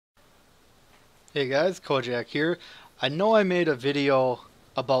Hey guys, Kojak here. I know I made a video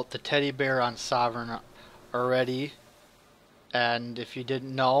about the teddy bear on Sovereign already, and if you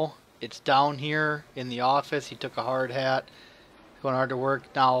didn't know, it's down here in the office. He took a hard hat, going hard to work.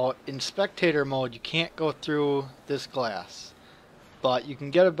 Now, in spectator mode, you can't go through this glass, but you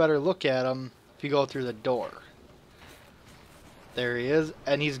can get a better look at him if you go through the door. There he is,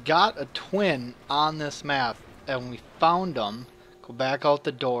 and he's got a twin on this map, and we found him. Go back out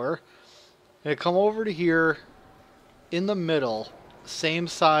the door. And come over to here in the middle, same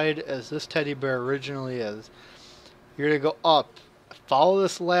side as this teddy bear originally is. You're going to go up, follow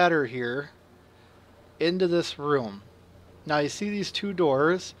this ladder here into this room. Now you see these two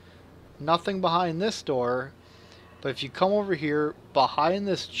doors, nothing behind this door, but if you come over here, behind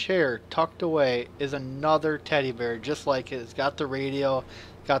this chair tucked away is another teddy bear just like it. It's got the radio,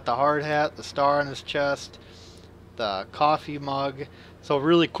 got the hard hat, the star on his chest, the coffee mug. So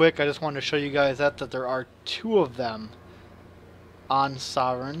really quick, I just wanted to show you guys that there are two of them on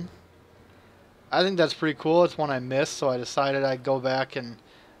Sovereign. I think that's pretty cool. It's one I missed, so I decided I'd go back and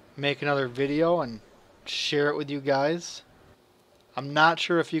make another video and share it with you guys. I'm not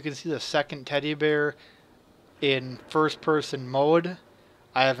sure if you can see the second teddy bear in first person mode.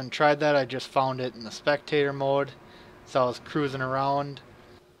 I haven't tried that. I just found it in the spectator mode, so I was cruising around.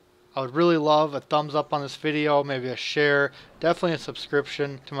 I would really love a thumbs up on this video, maybe a share, definitely a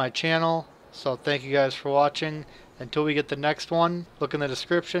subscription to my channel. So thank you guys for watching. Until we get the next one, look in the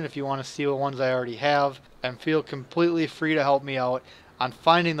description if you want to see the ones I already have, and feel completely free to help me out on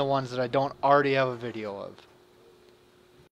finding the ones that I don't already have a video of.